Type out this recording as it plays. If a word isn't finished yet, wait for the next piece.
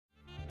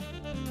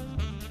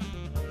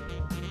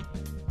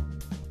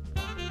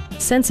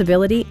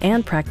Sensibility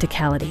and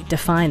practicality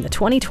define the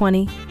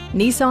 2020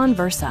 Nissan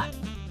Versa.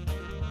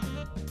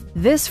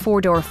 This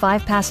four-door,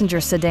 five-passenger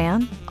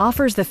sedan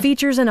offers the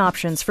features and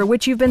options for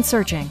which you've been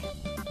searching.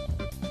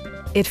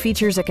 It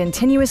features a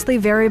continuously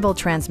variable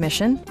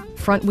transmission,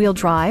 front-wheel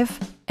drive,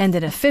 and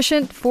an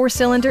efficient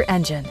four-cylinder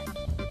engine.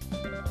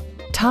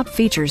 Top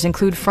features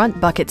include front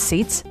bucket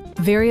seats,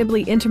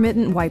 variably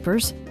intermittent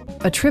wipers,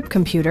 a trip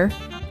computer,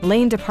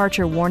 lane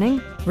departure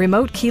warning,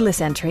 remote keyless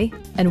entry,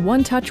 and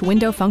one-touch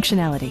window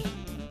functionality.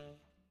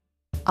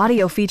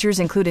 Audio features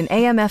include an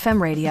AM/FM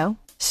radio,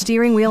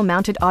 steering wheel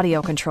mounted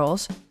audio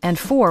controls, and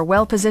 4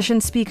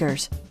 well-positioned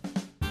speakers.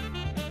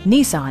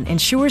 Nissan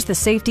ensures the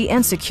safety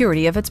and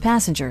security of its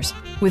passengers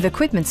with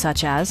equipment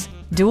such as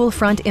dual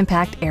front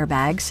impact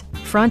airbags,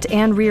 front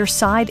and rear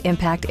side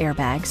impact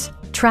airbags,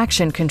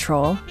 traction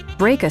control,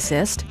 brake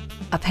assist,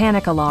 a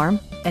panic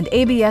alarm, and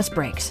ABS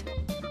brakes.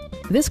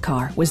 This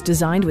car was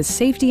designed with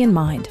safety in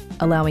mind,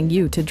 allowing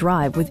you to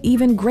drive with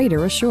even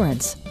greater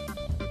assurance.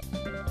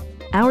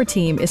 Our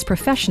team is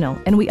professional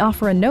and we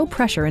offer a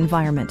no-pressure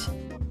environment.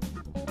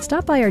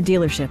 Stop by our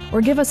dealership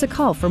or give us a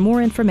call for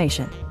more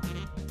information.